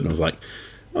found it, and I was like,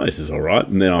 oh, this is all right.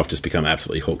 And then I've just become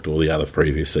absolutely hooked. All the other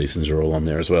previous seasons are all on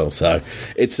there as well. So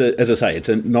it's as I say, it's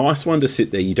a nice one to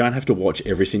sit there. You don't have to watch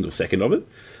every single second of it,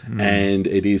 and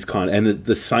it is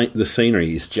the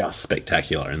scenery is just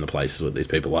spectacular in the places where these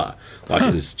people are. Like,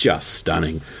 it is just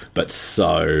stunning, but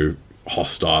so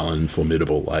hostile and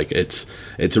formidable. Like, it's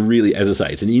a really, as I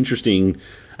say, it's an interesting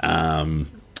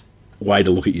way to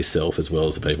look at yourself as well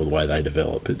as the people, the way they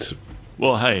develop.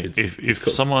 Well, hey, if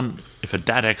cool. If a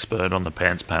dad expert on the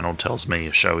Pants panel tells me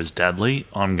a show is dadly,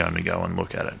 I'm going to go and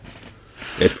look at it.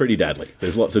 It's pretty dadly.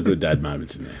 There's lots of good dad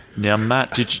moments in there. Now,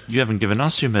 Matt, you haven't given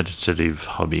us your meditative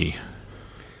hobby.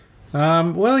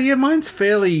 Well, yeah, mine's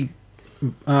fairly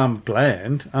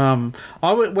bland.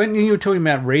 When you were talking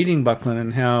about reading, Buckland,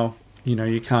 and how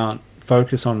you can't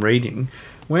focus on reading,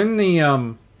 when the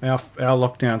our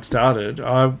lockdown started,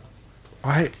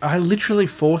 I literally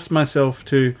forced myself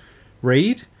to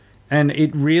read, and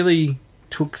it really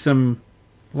took some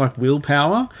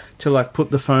willpower to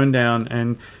put the phone down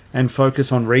and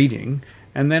focus on reading.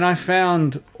 And then I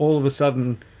found all of a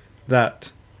sudden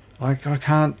that I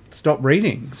can't stop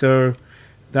reading. So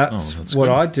that's what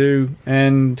I do.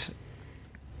 And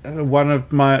one of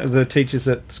the teachers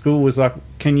at school was like,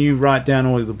 can you write down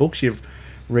all of the books you're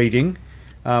reading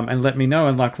and let me know,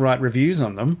 and write reviews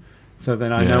on them, so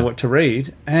then I know what to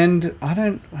read. And I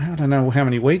don't know how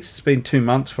many weeks. It's been 2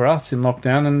 months for us in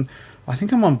lockdown, and I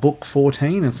think I'm on book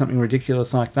 14 or something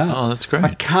ridiculous like that. Oh, that's great.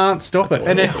 I can't stop it.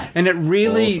 Awesome. And it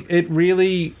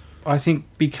really, I think,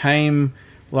 became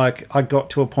I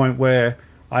got to a point where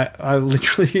I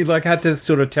literally had to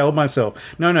sort of tell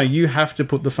myself, no, you have to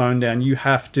put the phone down. You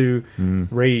have to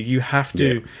read. You have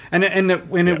to. Yeah. And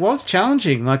it was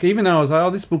challenging. Even though I was like, oh,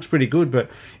 this book's pretty good, but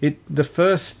the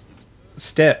first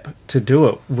step to do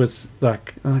it was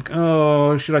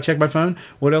oh, should I check my phone?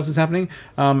 What else is happening?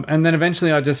 And then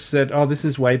eventually I just said, oh, this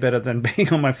is way better than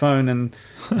being on my phone and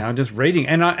just reading.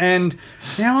 And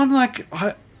now I'm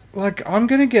I'm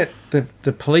going to get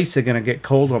the police are going to get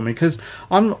called on me because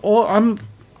I'm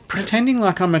pretending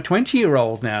like I'm a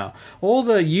 20-year-old now. All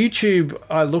the YouTube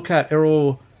I look at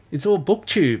it's all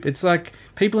booktube. It's like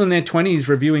people in their 20s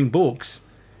reviewing books,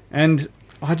 and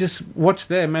I just watch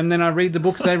them and then I read the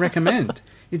books they recommend.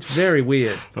 It's very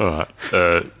weird. All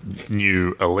right.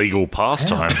 New illegal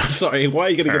pastime. Sorry, why are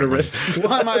you going to get arrested?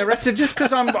 Why am I arrested? Just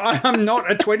because I'm not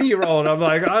a 20-year-old. I'm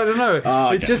like, I don't know.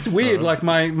 It's just weird. Like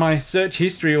my search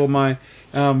history or my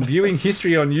viewing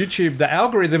history on YouTube,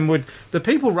 the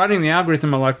people running the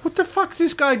algorithm are like, what the fuck's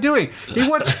this guy doing? He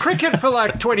watched cricket for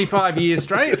like 25 years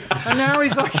straight, and now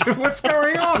he's like, what's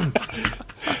going on?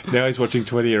 Now he's watching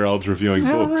 20-year-olds reviewing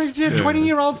books.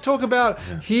 20-year-olds talk about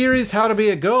here is how to be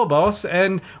a girl boss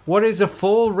and what is a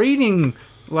fall reading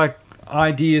like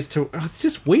ideas to. It's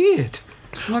just weird.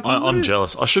 Like, I'm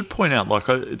jealous. I should point out, like,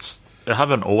 it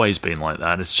haven't always been like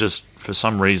that. It's just for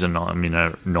some reason I'm in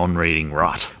a non-reading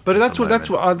rut. But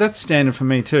that's standard for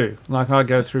me too. Like I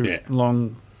go through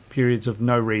long periods of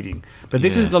no reading. But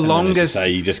this is the longest. So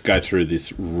you just go through this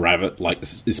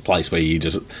this place where you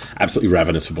just absolutely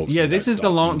ravenous for books. Yeah, this is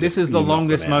the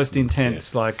longest, most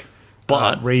intense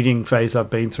reading phase I've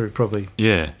been through probably.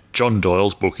 Yeah, John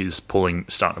Doyle's book is starting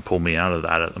to pull me out of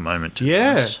that at the moment.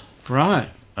 Yeah, right.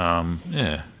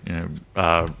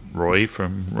 Roy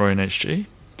from Roy and HG.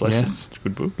 Bless him. It's a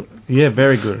good book. Yeah,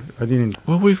 very good. I didn't.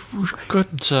 Well, we've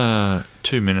got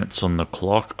 2 minutes on the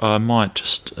clock. I might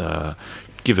just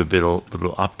give a little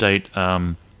update.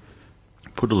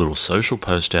 Put a little social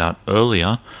post out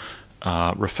earlier,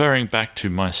 referring back to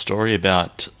my story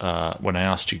about when I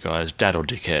asked you guys, "Dad or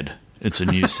Dickhead?" It's a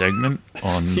new segment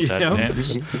on Dad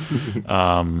Pants.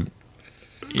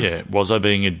 Was I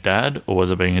being a dad or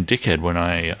was I being a dickhead when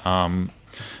I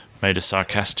made a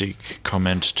sarcastic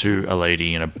comment to a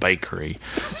lady in a bakery?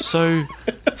 So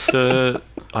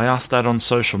I asked that on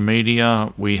social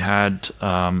media. We had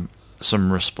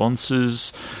some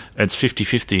responses. It's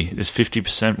 50-50. It's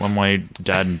 50% one way,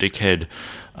 dad and dickhead.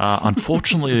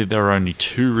 Unfortunately, there are only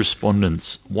 2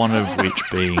 respondents, one of which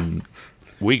being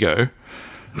Wigo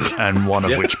and one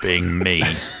of which being me.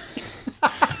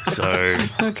 So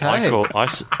I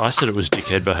said it was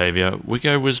dickhead behaviour.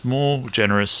 Wigo was more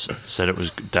generous, said it was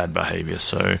dad behaviour.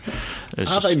 So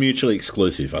are they mutually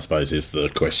exclusive, I suppose, is the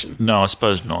question. No, I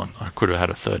suppose not. I could have had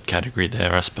a third category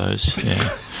there, I suppose. Yeah.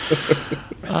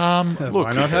 Look,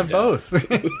 why not have both?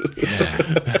 The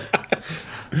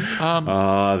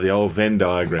old Venn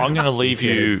diagram. I'm going to leave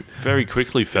you very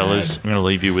quickly, fellas. I'm going to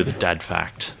leave you with a dad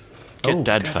fact. Get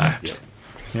dad fact.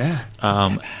 Yeah.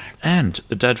 And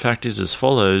the dad fact is as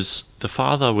follows. The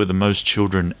father with the most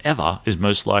children ever is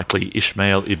most likely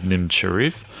Ishmael ibn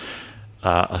Sharif,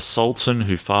 a sultan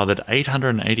who fathered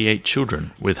 888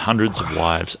 children with hundreds of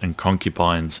wives and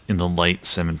concubines in the late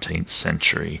 17th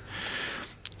century.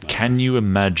 Nice. Can you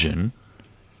imagine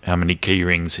how many key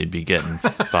rings he'd be getting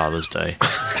for Father's Day?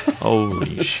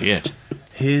 Holy shit.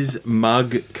 His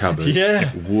mug cupboard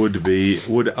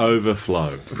would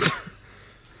overflow.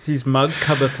 His mug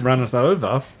cupboard runneth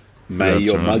over. May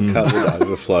your mug cupboard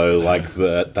overflow like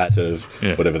that of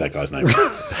whatever that guy's name is.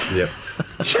 Yep.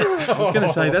 I was going to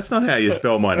say, that's not how you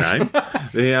spell my name.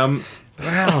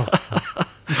 Wow.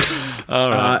 All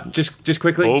right. Just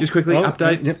quickly,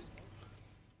 update. Yep.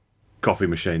 Coffee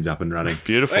machine's up and running.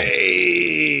 Beautiful.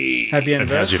 Hey. Happy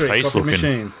anniversary, how's your face coffee looking?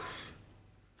 Machine.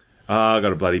 I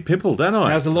got a bloody pimple, don't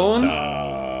I? How's the lawn?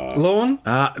 Lawn?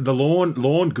 The lawn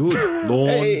good.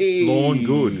 Lawn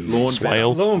good. Lawn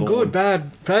swale. better. Lawn good,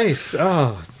 bad face.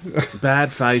 Oh.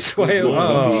 Bad face. Swale.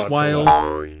 Lawn, swale.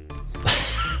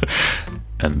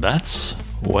 And that's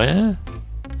where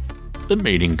the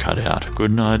meeting cut out.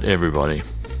 Good night, everybody.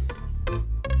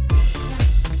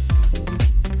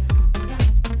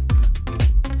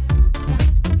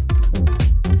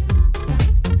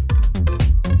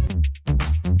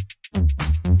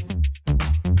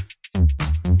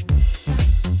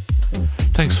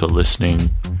 Thanks for listening.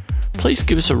 Please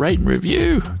give us a rate and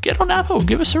review. Get on Apple,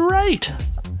 give us a rate.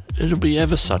 It'll be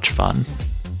ever such fun.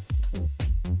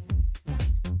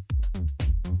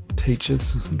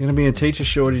 Teachers. Going to be a teacher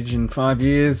shortage in 5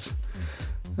 years.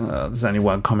 There's only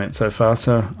one comment so far,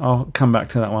 so I'll come back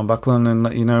to that one, Buckland, and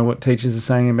let you know what teachers are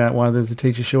saying about why there's a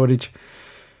teacher shortage.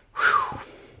 Whew.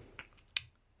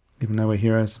 Even though we're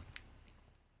heroes.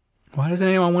 Why does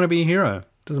anyone want to be a hero?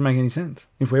 Doesn't make any sense.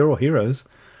 If we're all heroes.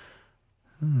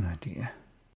 Oh dear.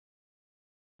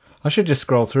 I should just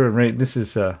scroll through and read. This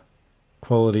is a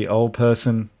quality old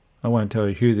person. I won't tell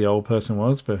you who the old person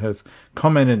was, but has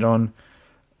commented on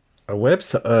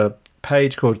a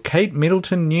page called Kate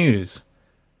Middleton News.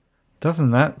 Doesn't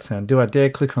that sound? Do I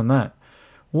dare click on that?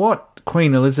 What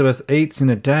Queen Elizabeth eats in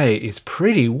a day is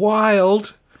pretty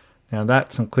wild. Now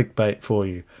that's some clickbait for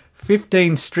you.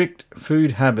 15 strict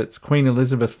food habits Queen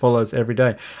Elizabeth follows every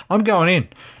day. I'm going in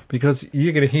because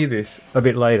you're going to hear this a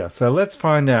bit later. So let's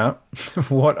find out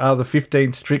what are the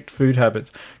 15 strict food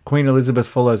habits Queen Elizabeth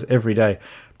follows every day.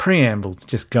 Preambles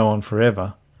just go on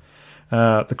forever.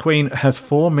 The Queen has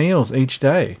 4 meals each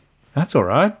day. That's all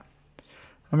right.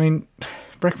 I mean,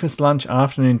 breakfast, lunch,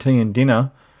 afternoon tea and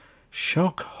dinner.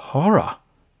 Shock horror.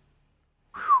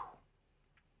 Whew.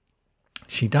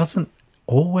 She doesn't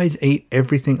always eat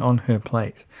everything on her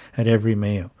plate at every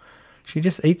meal. She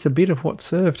just eats a bit of what's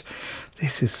served.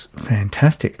 This is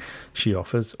fantastic. She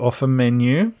offers off a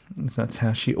menu. That's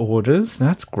how she orders.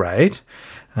 That's great.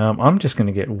 I'm just going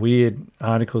to get weird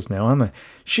articles now, aren't I?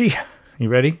 You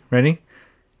ready? Ready?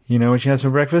 You know what she has for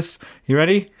breakfast? You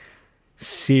ready?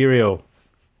 Cereal.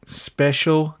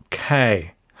 Special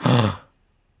K.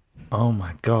 Oh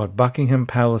my God. Buckingham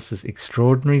Palace's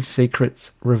extraordinary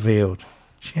secrets revealed.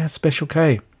 She has Special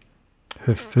K.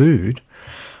 Her food,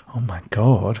 oh my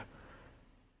God,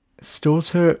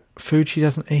 stores her food she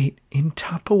doesn't eat in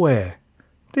Tupperware.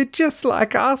 They're just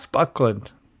like us, Buckland.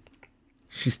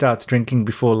 She starts drinking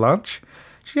before lunch.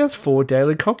 She has 4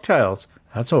 daily cocktails.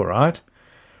 That's all right.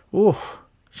 Ooh,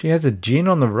 she has a gin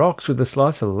on the rocks with a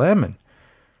slice of lemon.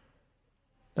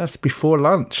 That's before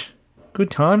lunch.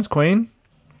 Good times, Queen.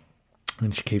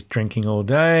 And she keeps drinking all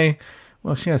day.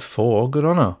 Well, she has 4. Good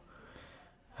on her.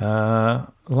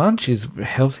 Lunch is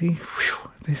healthy.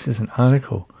 Whew, this is an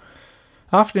article.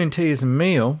 Afternoon tea is a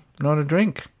meal, not a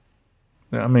drink.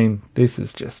 I mean, this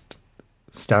is just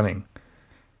stunning.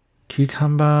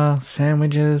 Cucumber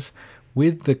sandwiches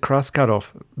with the crust cut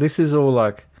off. This is all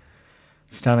like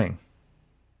stunning.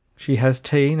 She has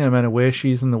tea no matter where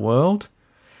she is in the world,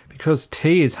 because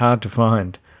tea is hard to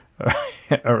find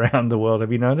around the world.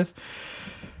 Have you noticed?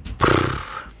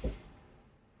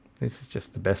 This is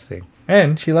just the best thing.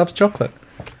 And she loves chocolate.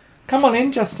 Come on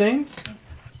in, Justine.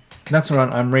 That's all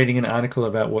right. I'm reading an article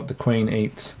about what the Queen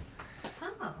eats.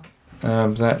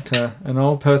 That an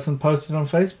old person posted on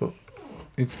Facebook.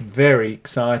 It's very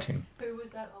exciting. Who was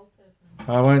that old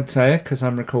person? I won't say it because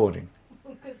I'm recording.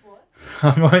 Because what?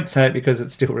 I won't say it because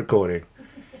it's still recording.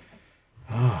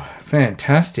 Oh,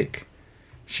 fantastic.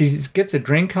 She gets a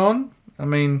drink on. I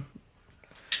mean,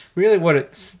 really what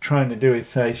it's trying to do is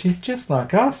say she's just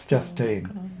like us,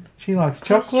 Justine. She likes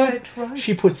chocolate.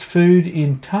 She puts food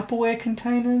in Tupperware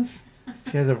containers.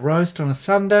 She has a roast on a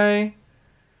Sunday.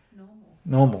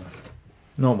 Normal.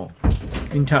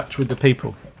 In touch with the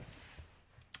people.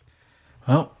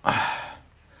 Well,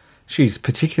 she's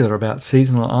particular about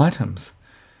seasonal items.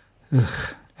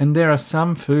 Ugh. And there are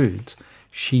some foods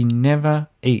she never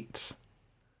eats.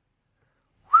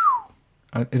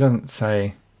 It doesn't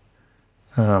say...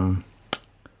 doesn't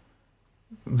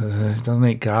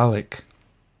eat garlic.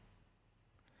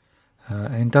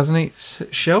 And doesn't eat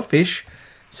shellfish,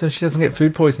 so she doesn't get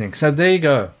food poisoning. So there you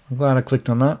go. I'm glad I clicked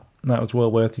on that. That was well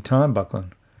worth your time,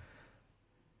 Buckland.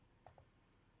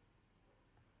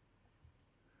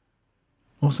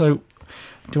 Also,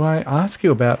 do I ask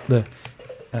you about the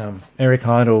Eric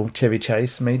Idle Chevy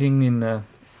Chase meeting in the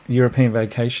European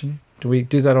vacation? Do we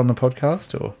do that on the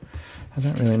podcast, or I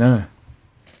don't really know.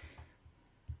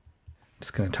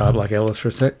 Just going to type like Ellis for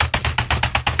a sec.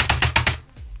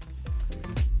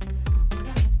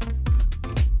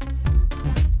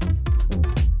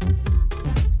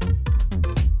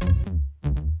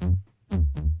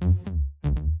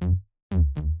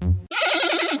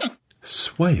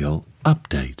 Swale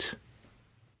update.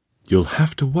 You'll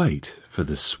have to wait for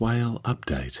the Swale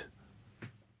update.